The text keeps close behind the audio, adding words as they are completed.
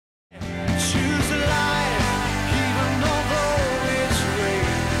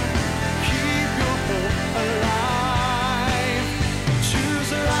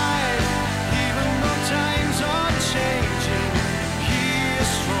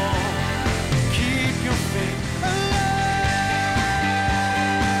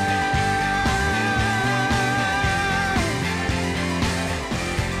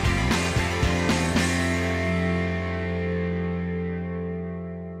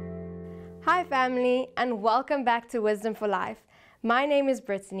Hi family, and welcome back to Wisdom for Life. My name is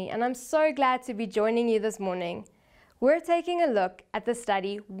Brittany and I'm so glad to be joining you this morning. We're taking a look at the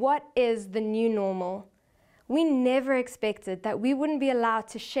study, What is the New Normal? We never expected that we wouldn't be allowed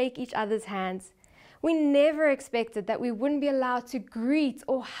to shake each other's hands. We never expected that we wouldn't be allowed to greet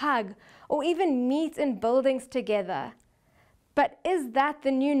or hug or even meet in buildings together. But is that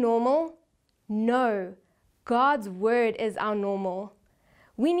the new normal? No. God's word is our normal.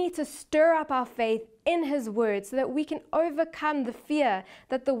 We need to stir up our faith in His word so that we can overcome the fear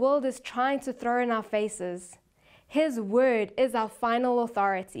that the world is trying to throw in our faces. His word is our final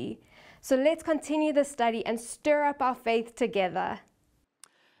authority. So let's continue the study and stir up our faith together.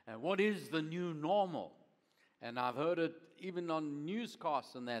 And what is the new normal? And I've heard it even on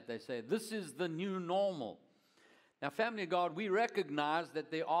newscasts and that they say, this is the new normal. Now, family of God, we recognize that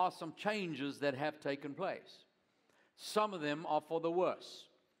there are some changes that have taken place. Some of them are for the worse.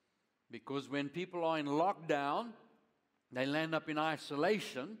 Because when people are in lockdown, they land up in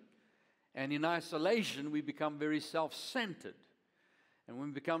isolation. And in isolation, we become very self-centered. And when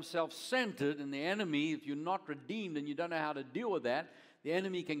we become self-centered, and the enemy, if you're not redeemed and you don't know how to deal with that, the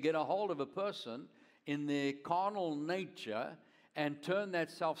enemy can get a hold of a person in their carnal nature and turn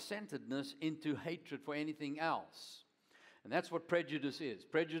that self-centeredness into hatred for anything else. And that's what prejudice is.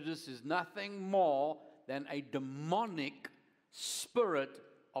 Prejudice is nothing more than a demonic spirit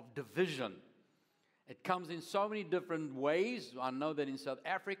of division. It comes in so many different ways. I know that in South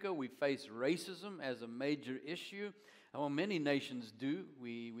Africa we face racism as a major issue. Well, many nations do.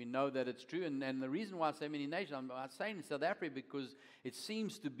 We know that it's true. And the reason why I say many nations, I'm saying in South Africa because it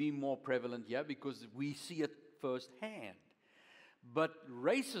seems to be more prevalent here because we see it firsthand. But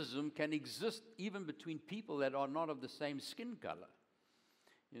racism can exist even between people that are not of the same skin color.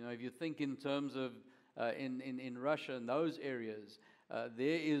 You know, if you think in terms of in Russia and those areas,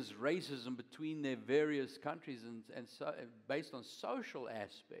 there is racism between their various countries and so, based on social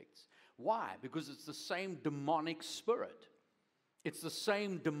aspects. Why? Because it's the same demonic spirit. It's the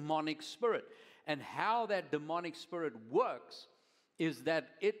same demonic spirit. And how that demonic spirit works is that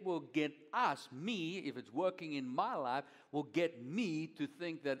it will get us, me, if it's working in my life, will get me to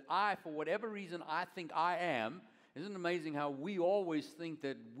think that I, for whatever reason I think I am. Isn't it amazing how we always think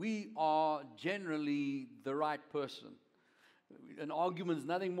that we are generally the right person? An argument is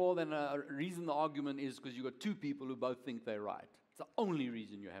nothing more than a reason the argument is because you've got two people who both think they're right. It's the only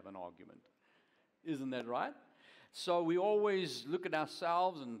reason you have an argument. Isn't that right? So we always look at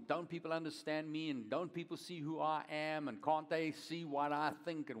ourselves and don't people understand me and don't people see who I am and can't they see what I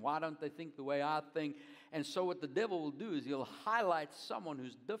think and why don't they think the way I think? And so what the devil will do is he'll highlight someone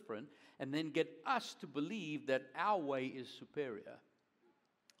who's different and then get us to believe that our way is superior.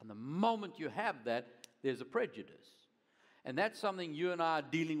 And the moment you have that, there's a prejudice. And that's something you and I are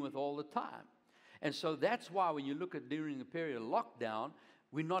dealing with all the time. And so that's why when you look at during the period of lockdown,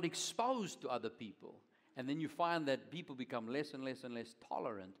 we're not exposed to other people. And then you find that people become less and less and less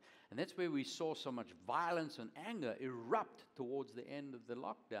tolerant. And that's where we saw so much violence and anger erupt towards the end of the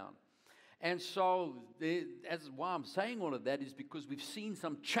lockdown. And so that's why I'm saying all of that is because we've seen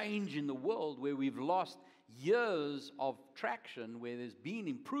some change in the world where we've lost years of traction, where there's been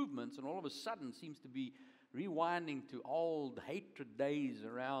improvements, and all of a sudden seems to be rewinding to old hatred days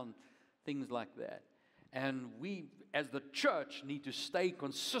around things like that. And we, as the church, need to stay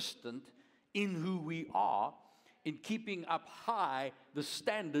consistent in who we are, in keeping up high the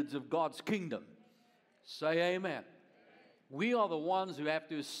standards of God's kingdom. Say amen. We are the ones who have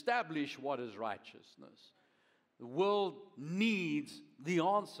to establish what is righteousness. The world needs the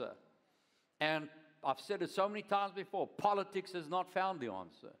answer. And I've said it so many times before, politics has not found the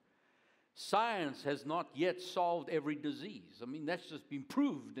answer. Science has not yet solved every disease. I mean, that's just been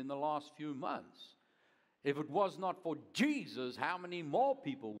proved in the last few months. If it was not for Jesus, how many more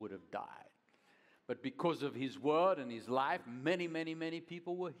people would have died? But because of His word and His life, many, many, many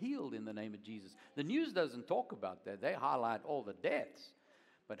people were healed in the name of Jesus. The news doesn't talk about that. They highlight all the deaths.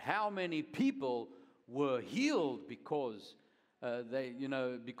 But how many people were healed because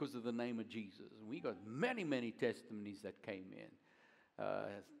because of the name of Jesus? And we got many, many testimonies that came in.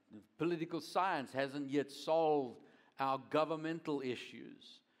 Political science hasn't yet solved our governmental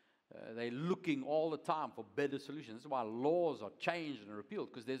issues. They're looking all the time for better solutions. That's why laws are changed and repealed,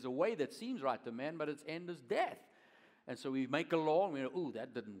 because there's a way that seems right to man, but its end is death. And so we make a law, and we go, ooh,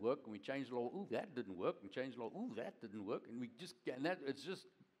 that didn't work. And we change the law, ooh, that didn't work. And we change the law, ooh, that didn't work. And it's just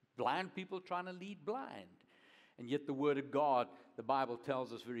blind people trying to lead blind. And yet the Word of God, the Bible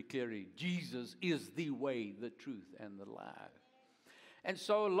tells us very clearly, Jesus is the way, the truth, and the life. And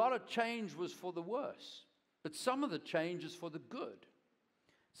so a lot of change was for the worse. But some of the change is for the good.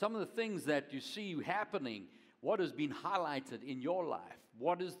 Some of the things that you see happening, what has been highlighted in your life?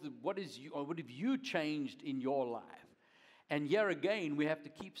 What have you changed in your life? And here again, we have to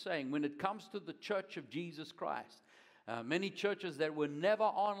keep saying, when it comes to the church of Jesus Christ, many churches that were never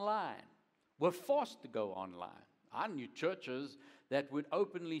online were forced to go online. I knew churches that would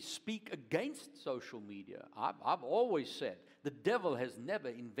openly speak against social media. I've always said, the devil has never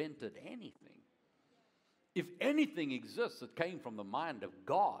invented anything. If anything exists, it came from the mind of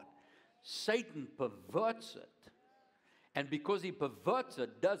God. Satan perverts it. And because he perverts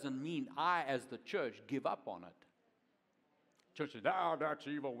it, doesn't mean I, as the church, give up on it. Church says, "Oh, that's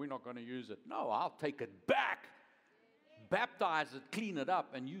evil, we're not going to use it." No, I'll take it back, baptize it, clean it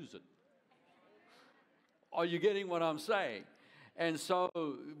up, and use it. Are you getting what I'm saying? And so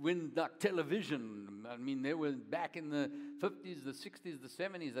when the television, I mean, they were back in the 50s, the 60s, the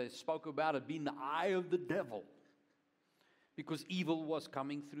 70s, they spoke about it being the eye of the devil because evil was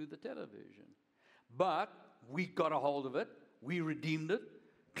coming through the television. But we got a hold of it, we redeemed it,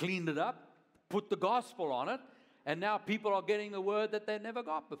 cleaned it up, put the gospel on it, and now people are getting the word that they never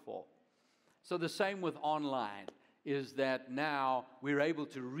got before. So the same with online is that now we're able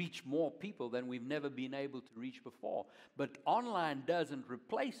to reach more people than we've never been able to reach before. But online doesn't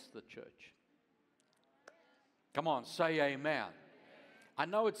replace the church. Come on, say amen. I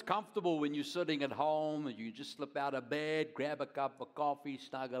know it's comfortable when you're sitting at home and you just slip out of bed, grab a cup of coffee,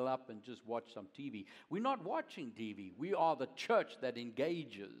 snuggle up and just watch some TV. We're not watching TV. We are the church that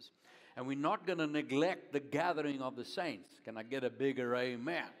engages. And we're not going to neglect the gathering of the saints. Can I get a bigger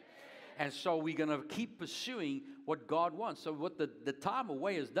amen? And so we're going to keep pursuing what God wants. So what the time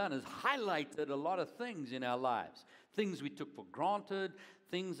away has done is highlighted a lot of things in our lives. Things we took for granted,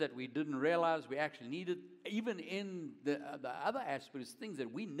 things that we didn't realize we actually needed. Even in the other aspects, things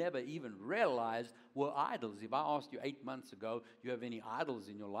that we never even realized were idols. If I asked you 8 months ago, do you have any idols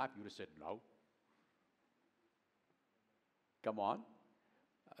in your life? You would have said no. Come on.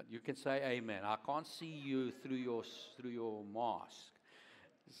 You can say amen. I can't see you through your mask.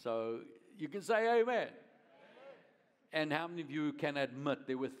 So you can say amen. And how many of you can admit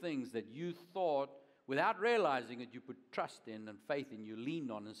there were things that you thought, without realizing it, you put trust in and faith in, you leaned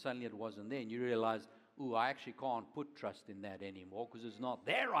on, and suddenly it wasn't there, and you realized, ooh, I actually can't put trust in that anymore because it's not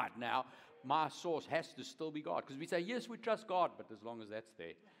there right now. My source has to still be God. Because we say, yes, we trust God, but as long as that's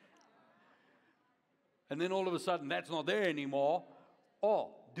there. And then all of a sudden, that's not there anymore. Or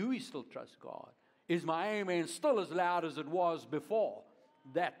do we still trust God? Is my amen still as loud as it was before?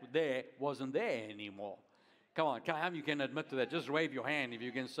 That there wasn't there anymore. Come on, how many you can admit to that? Just wave your hand if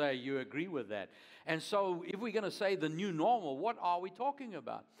you can say you agree with that. And so if we're going to say the new normal, what are we talking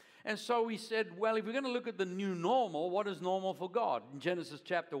about? And so we said, well, if we're going to look at the new normal, what is normal for God? In Genesis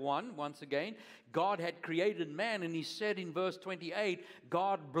chapter 1, once again, God had created man, and he said in verse 28,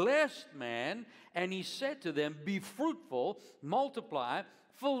 God blessed man, and he said to them, be fruitful, multiply,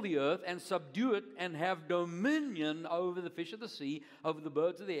 fill the earth and subdue it and have dominion over the fish of the sea, over the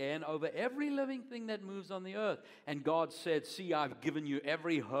birds of the air, and over every living thing that moves on the earth. And God said, see, I've given you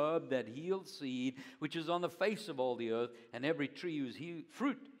every herb that yields seed, which is on the face of all the earth, and every tree whose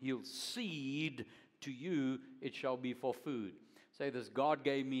fruit yields seed. To you it shall be for food. Say this, God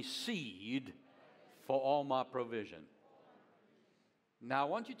gave me seed for all my provision. Now I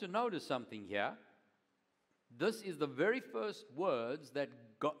want you to notice something here. This is the very first words that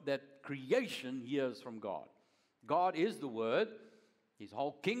creation hears from God. God is the Word. His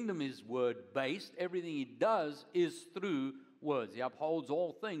whole kingdom is word-based. Everything He does is through words. He upholds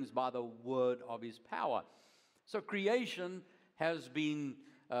all things by the word of His power. So creation has been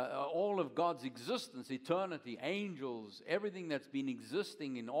all of God's existence, eternity, angels, everything that's been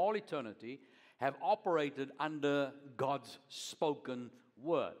existing in all eternity have operated under God's spoken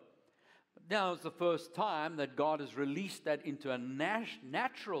word. Now it's the first time that God has released that into a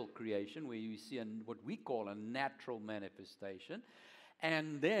natural creation where you see what we call a natural manifestation.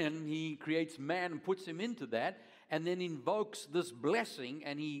 And then He creates man and puts him into that and then invokes this blessing,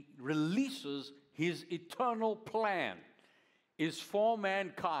 and He releases His eternal plan is for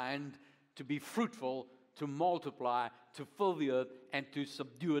mankind to be fruitful, to multiply, to fill the earth, and to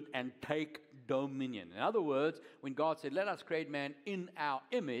subdue it and take dominion. In other words, when God said, let us create man in our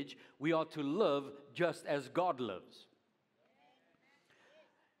image, we are to live just as God lives.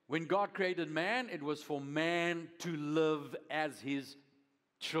 When God created man, it was for man to live as His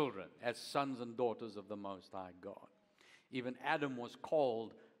children, as sons and daughters of the Most High God. Even Adam was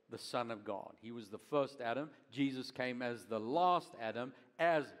called the Son of God. He was the first Adam. Jesus came as the last Adam,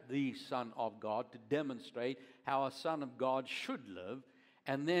 as the Son of God, to demonstrate how a son of God should live,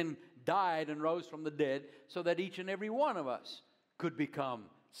 and then died and rose from the dead so that each and every one of us could become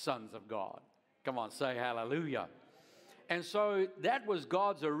sons of God. Come on, say hallelujah. And so that was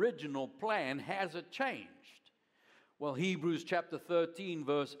God's original plan. Has it changed? Well, Hebrews chapter 13,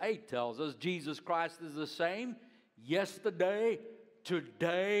 verse 8 tells us Jesus Christ is the same yesterday,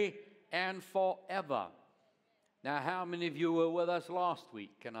 today, and forever. Now, how many of you were with us last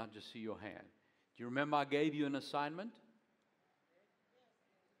week? Can I just see your hand? Do you remember I gave you an assignment?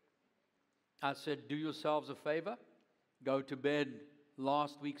 I said, do yourselves a favor. Go to bed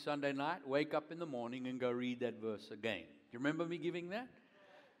last week, Sunday night. Wake up in the morning and go read that verse again. Do you remember me giving that?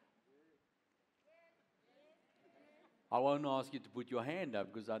 I won't ask you to put your hand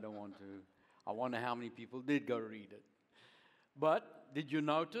up because I don't want to. I wonder how many people did go read it. But did you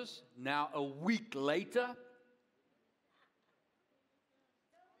notice? Now a week later,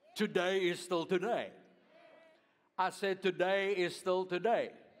 today is still today. I said today is still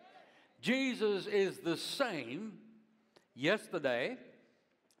today. Jesus is the same yesterday,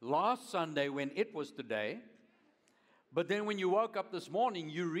 last Sunday when it was today, but then when you woke up this morning,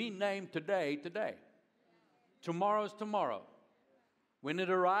 you renamed today, today. Tomorrow's tomorrow. When it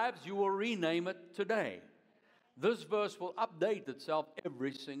arrives, you will rename it today. This verse will update itself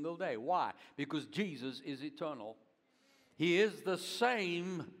every single day. Why? Because Jesus is eternal. He is the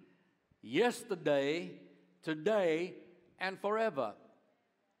same yesterday, today, and forever.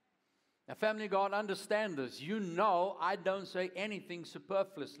 Now, family of God, understand this. You know I don't say anything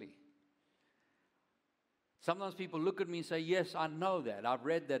superfluously. Sometimes people look at me and say, yes, I know that. I've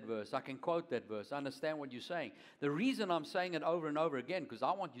read that verse. I can quote that verse. I understand what you're saying. The reason I'm saying it over and over again, because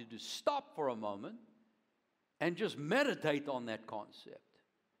I want you to stop for a moment and just meditate on that concept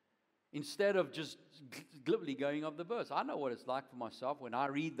instead of just glibly going off the verse. I know what it's like for myself when I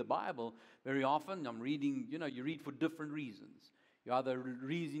read the Bible. Very often I'm reading, you read for different reasons. You're either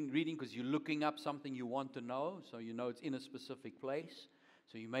reading because you're looking up something you want to know, so you know it's in a specific place.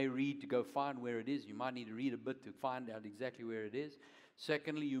 So you may read to go find where it is. You might need to read a bit to find out exactly where it is.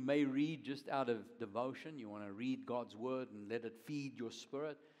 Secondly, you may read just out of devotion. You want to read God's word and let it feed your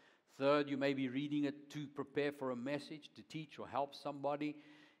spirit. Third, you may be reading it to prepare for a message, to teach or help somebody.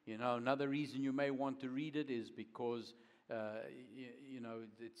 Another reason you may want to read it is because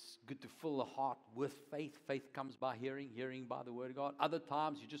it's good to fill the heart with faith. Faith comes by hearing, hearing by the word of God. Other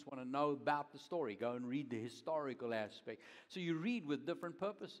times you just want to know about the story. Go and read the historical aspect. So you read with different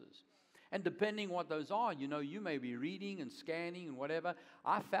purposes. And depending what those are, you may be reading and scanning and whatever.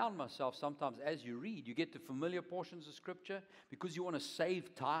 I found myself sometimes as you read, you get to familiar portions of Scripture because you want to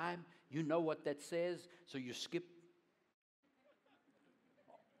save time. You know what that says, so you skip.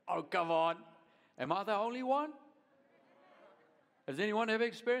 Oh, come on. Am I the only one? Has anyone ever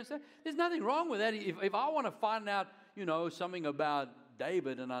experienced that? There's nothing wrong with that. If I want to find out, something about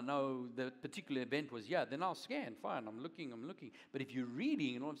David and I know the particular event was then I'll scan. Fine, I'm looking. But if you're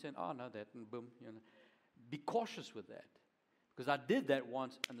reading and all I'm saying, oh, no, that, and boom, be cautious with that. Because I did that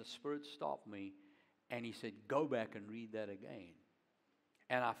once and the Spirit stopped me and He said, go back and read that again.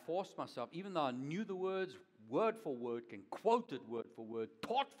 And I forced myself, even though I knew the words word for word, can quote it word for word,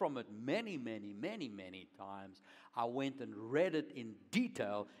 taught from it many, many, many, many times, I went and read it in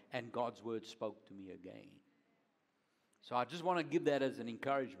detail, and God's word spoke to me again. So I just want to give that as an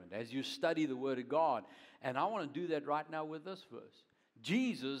encouragement as you study the word of God. And I want to do that right now with this verse.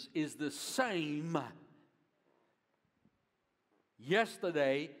 Jesus is the same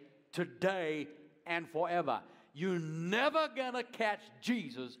yesterday, today, and forever. You're never going to catch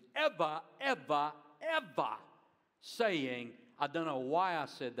Jesus ever, ever, ever saying, I don't know why I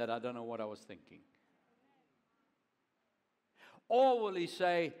said that. I don't know what I was thinking. Or will He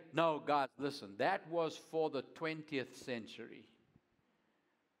say, no, God, listen, that was for the 20th century.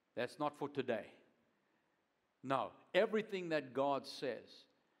 That's not for today. No, everything that God says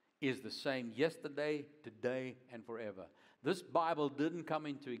is the same yesterday, today, and forever. This Bible didn't come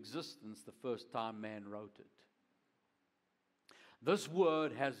into existence the first time man wrote it. This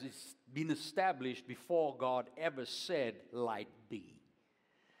word has been established before God ever said, light be.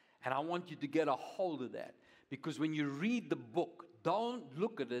 And I want you to get a hold of that. Because when you read the book, don't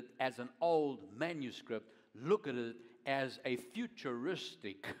look at it as an old manuscript. Look at it as a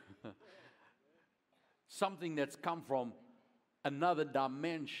futuristic, something that's come from another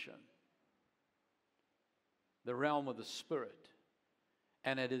dimension, the realm of the Spirit.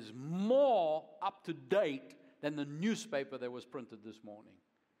 And it is more up to date than the newspaper that was printed this morning.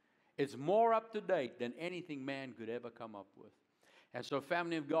 It's more up to date than anything man could ever come up with. And so,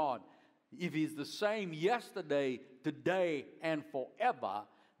 family of God, if He's the same yesterday, today, and forever,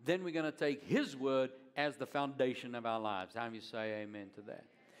 then we're going to take His word as the foundation of our lives. How many say amen to that?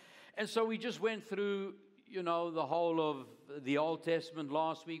 And so we just went through, the whole of the Old Testament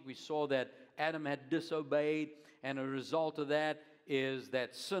last week. We saw that Adam had disobeyed, and a result of that is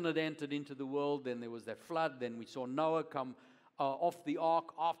that sin had entered into the world. Then there was that flood. Then we saw Noah come off the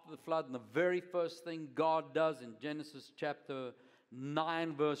ark after the flood. And the very first thing God does in Genesis chapter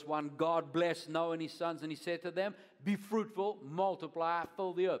 9, verse 1, God blessed Noah and his sons, and he said to them, be fruitful, multiply,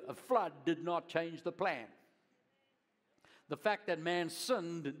 fill the earth. A flood did not change the plan. The fact that man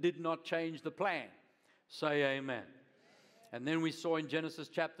sinned did not change the plan. Say amen. And then we saw in Genesis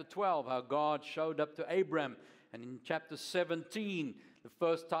chapter 12 how God showed up to Abram. And in chapter 17, the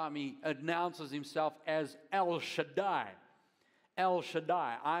first time he announces himself as El Shaddai. El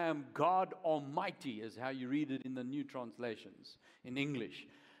Shaddai, I am God Almighty, is how you read it in the new translations in English.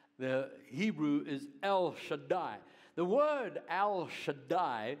 The Hebrew is El Shaddai. The word El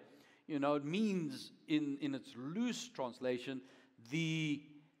Shaddai, it means in its loose translation, the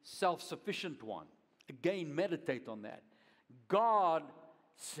self-sufficient one. Again, meditate on that. God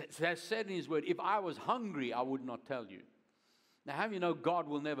has said in His Word, if I was hungry, I would not tell you. Now, how do you know God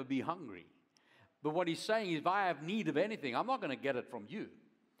will never be hungry? But what He's saying is, if I have need of anything, I'm not going to get it from you.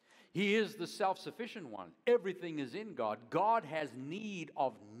 He is the self-sufficient one. Everything is in God. God has need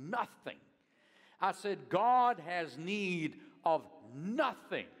of nothing. I said, God has need of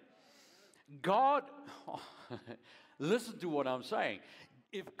nothing. God, listen to what I'm saying.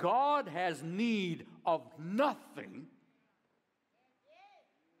 If God has need of nothing,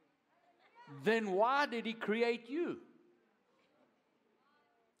 then why did He create you?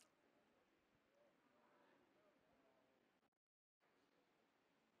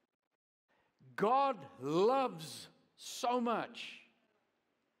 God loves so much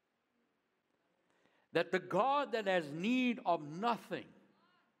that the God that has need of nothing,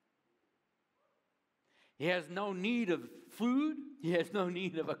 He has no need of food, He has no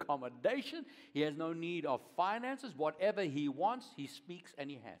need of accommodation, He has no need of finances. Whatever He wants, He speaks and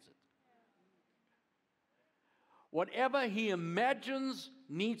He has it. Whatever He imagines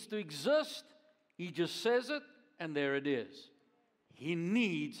needs to exist, He just says it, and there it is. He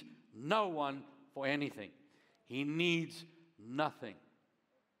needs no one for anything. He needs nothing.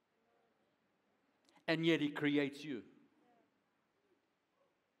 And yet He creates you.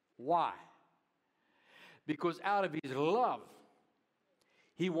 Why? Because out of His love,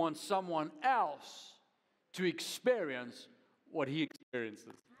 He wants someone else to experience what He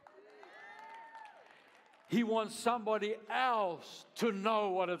experiences. He wants somebody else to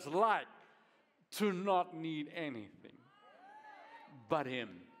know what it's like to not need anything but Him.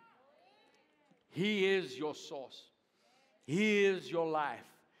 He is your source. He is your life.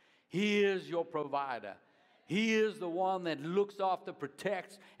 He is your provider. He is the one that looks after,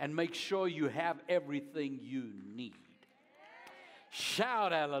 protects, and makes sure you have everything you need.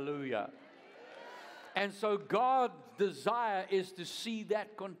 Shout hallelujah. And so God's desire is to see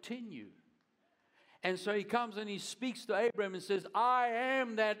that continue. And so He comes and He speaks to Abraham and says, I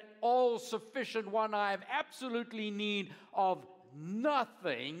am that all-sufficient one. I have absolutely need of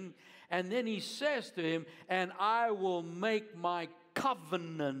nothing. And then He says to him, and I will make my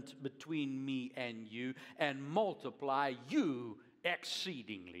covenant between me and you and multiply you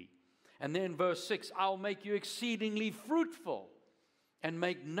exceedingly. And then verse 6, I'll make you exceedingly fruitful and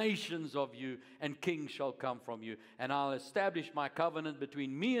make nations of you, and kings shall come from you. And I'll establish my covenant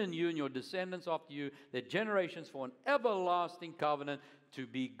between me and you and your descendants after you, their generations, for an everlasting covenant to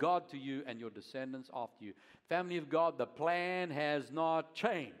be God to you and your descendants after you. Family of God, the plan has not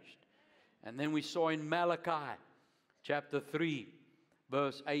changed. And then we saw in Malachi chapter 3,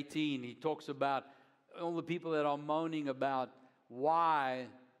 verse 18, he talks about all the people that are moaning about why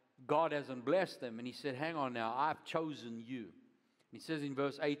God hasn't blessed them. And he said, hang on now, I've chosen you. He says in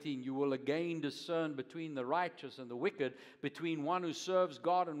verse 18, you will again discern between the righteous and the wicked, between one who serves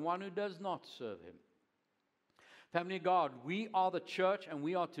God and one who does not serve Him. Family of God, we are the church, and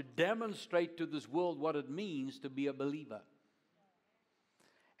we are to demonstrate to this world what it means to be a believer.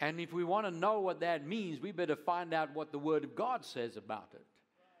 And if we want to know what that means, we better find out what the Word of God says about it.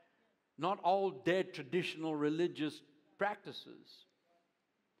 Not old, dead, traditional religious practices.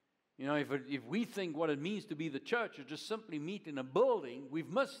 You know, if we think what it means to be the church is just simply meet in a building,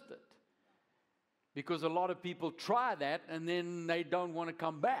 we've missed it. Because a lot of people try that and then they don't want to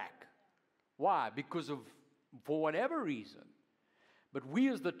come back. Why? For whatever reason. But we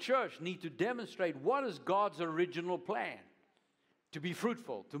as the church need to demonstrate what is God's original plan. To be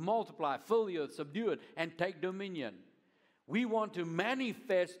fruitful, to multiply, fill the earth, subdue it, and take dominion. We want to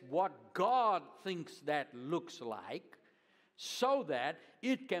manifest what God thinks that looks like, so that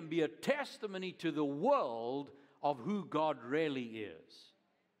it can be a testimony to the world of who God really is.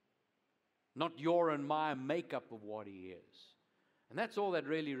 not your and my makeup of what He is. And that's all that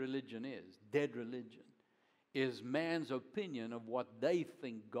really religion is, dead religion, is man's opinion of what they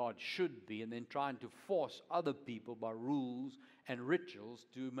think God should be, and then trying to force other people by rules and rituals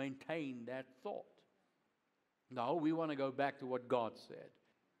to maintain that thought. No, we want to go back to what God said.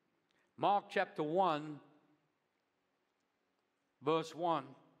 Mark chapter 1, verse 1.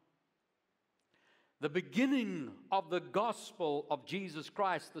 The beginning of the gospel of Jesus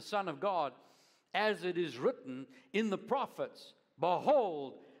Christ, the Son of God, as it is written in the prophets,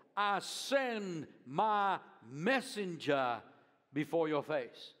 behold, I send my messenger before your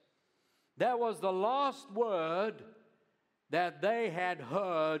face. That was the last word that they had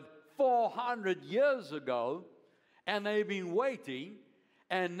heard 400 years ago, and they've been waiting,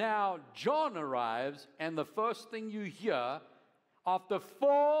 and now John arrives, and the first thing you hear, after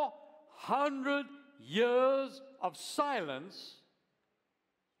 400 years of silence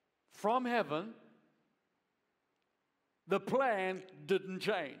from heaven, the plan didn't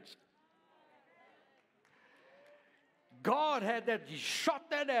change. God had that, He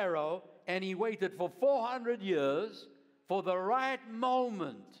shot that arrow, and He waited for 400 years for the right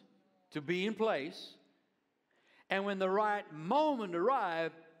moment to be in place. And when the right moment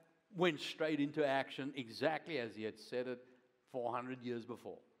arrived, went straight into action exactly as He had said it 400 years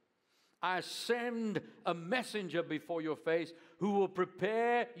before. I send a messenger before your face who will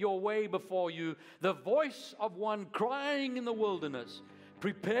prepare your way before you. The voice of one crying in the wilderness,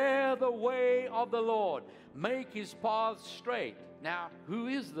 prepare the way of the Lord, make His paths straight. Now, who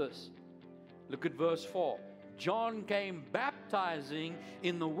is this? Look at verse 4. John came baptizing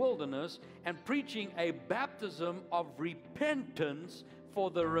in the wilderness and preaching a baptism of repentance for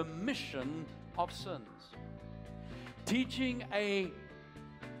the remission of sins. Preaching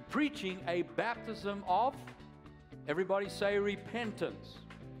a baptism of, everybody say repentance.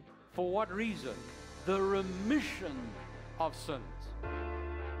 For what reason? The remission of sins.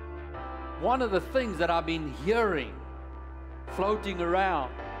 One of the things that I've been hearing floating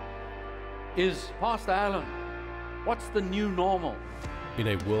around is, Pastor Allan, what's the new normal? In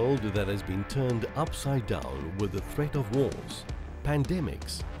a world that has been turned upside down with the threat of wars,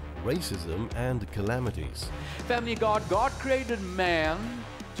 pandemics, racism and calamities. Family God created man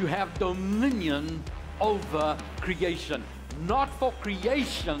to have dominion over creation, not for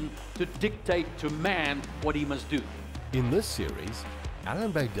creation to dictate to man what he must do. In this series,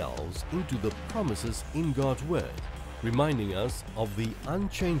 Allan Bagg delves into the promises in God's Word, reminding us of the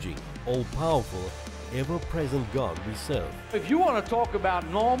unchanging, all-powerful, ever-present God we serve. If you want to talk about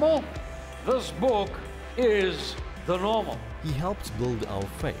normal, this book is the normal. He helps build our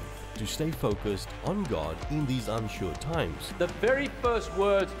faith to stay focused on God in these unsure times. The very first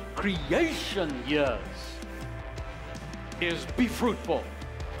words creation hears is be fruitful,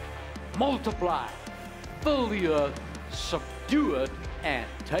 multiply, fill the earth, subdue it, and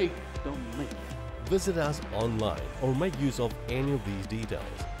take dominion. Visit us online or make use of any of these details,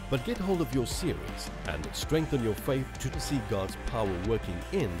 but get hold of your series and strengthen your faith to see God's power working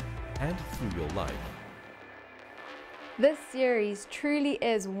in and through your life. This series truly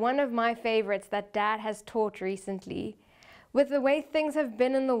is one of my favorites that Dad has taught recently. With the way things have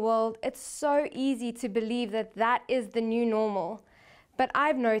been in the world, it's so easy to believe that that is the new normal. But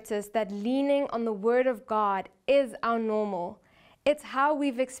I've noticed that leaning on the Word of God is our normal. It's how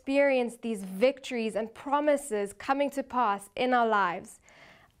we've experienced these victories and promises coming to pass in our lives.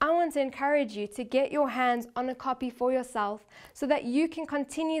 I want to encourage you to get your hands on a copy for yourself so that you can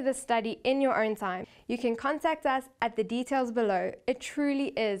continue the study in your own time. You can contact us at the details below. It truly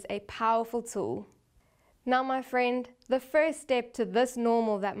is a powerful tool. Now, my friend, the first step to this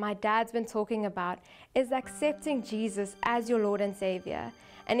normal that my dad's been talking about is accepting Jesus as your Lord and Savior.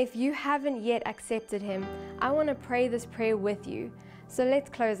 And if you haven't yet accepted Him, I want to pray this prayer with you. So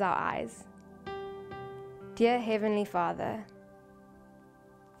let's close our eyes. Dear Heavenly Father,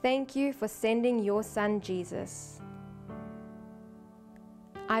 thank you for sending your Son Jesus.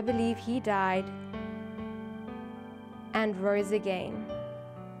 I believe He died and rose again.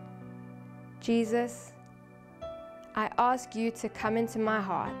 Jesus, I ask you to come into my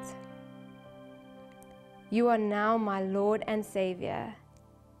heart. You are now my Lord and Savior.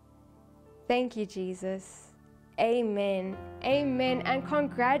 Thank you, Jesus. Amen. Amen. And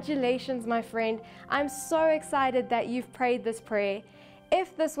congratulations, my friend. I'm so excited that you've prayed this prayer.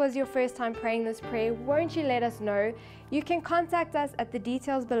 If this was your first time praying this prayer, won't you let us know? You can contact us at the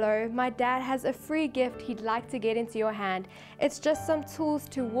details below. My dad has a free gift he'd like to get into your hand. It's just some tools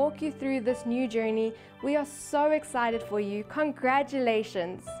to walk you through this new journey. We are so excited for you.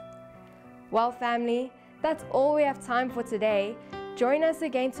 Congratulations. Well, family, that's all we have time for today. Join us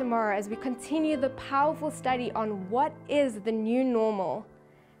again tomorrow as we continue the powerful study on what is the new normal.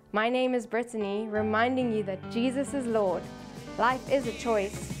 My name is Brittany, reminding you that Jesus is Lord. Life is a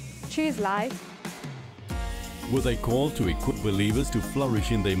choice. Choose life. With a call to equip believers to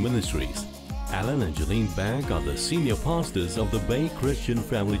flourish in their ministries, Allan and Allan Bagg are the senior pastors of the Bay Christian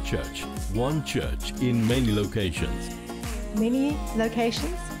Family Church, one church in many locations. Many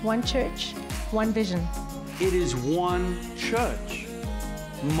locations, one church, one vision. It is one church,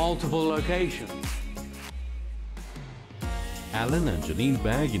 multiple locations. Allan and Allan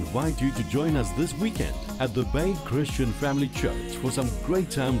Bagg invite you to join us this weekend at the Bay Christian Family Church for some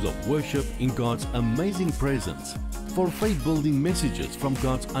great times of worship in God's amazing presence, for faith-building messages from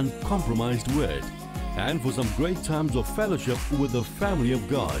God's uncompromised Word, and for some great times of fellowship with the family of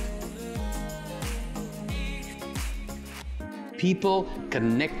God. People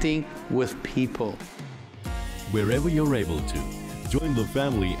connecting with people. Wherever you're able to, join the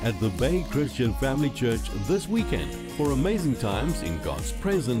family at the Bay Christian Family Church this weekend for amazing times in God's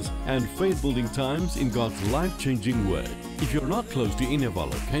presence and faith-building times in God's life-changing Word. If you're not close to any of our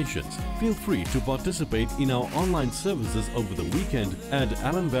locations, feel free to participate in our online services over the weekend at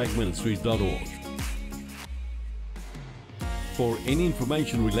allanbagministries.org. For any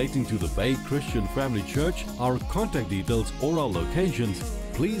information relating to the Bay Christian Family Church, our contact details or our locations,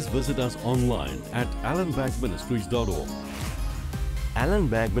 please visit us online at allanbagministries.org. Allan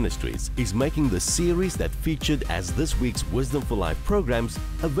Bagg Ministries is making the series that featured as this week's Wisdom for Life programs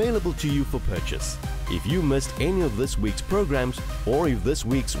available to you for purchase. If you missed any of this week's programs, or if this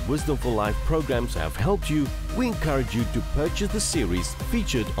week's Wisdom for Life programs have helped you, we encourage you to purchase the series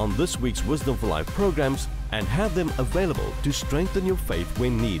featured on this week's Wisdom for Life programs and have them available to strengthen your faith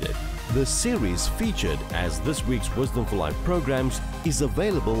when needed. The series featured as this week's Wisdom for Life programs is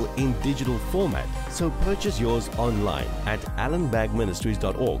available in digital format, so purchase yours online at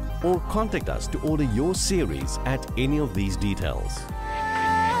allanbagministries.org or contact us to order your series at any of these details.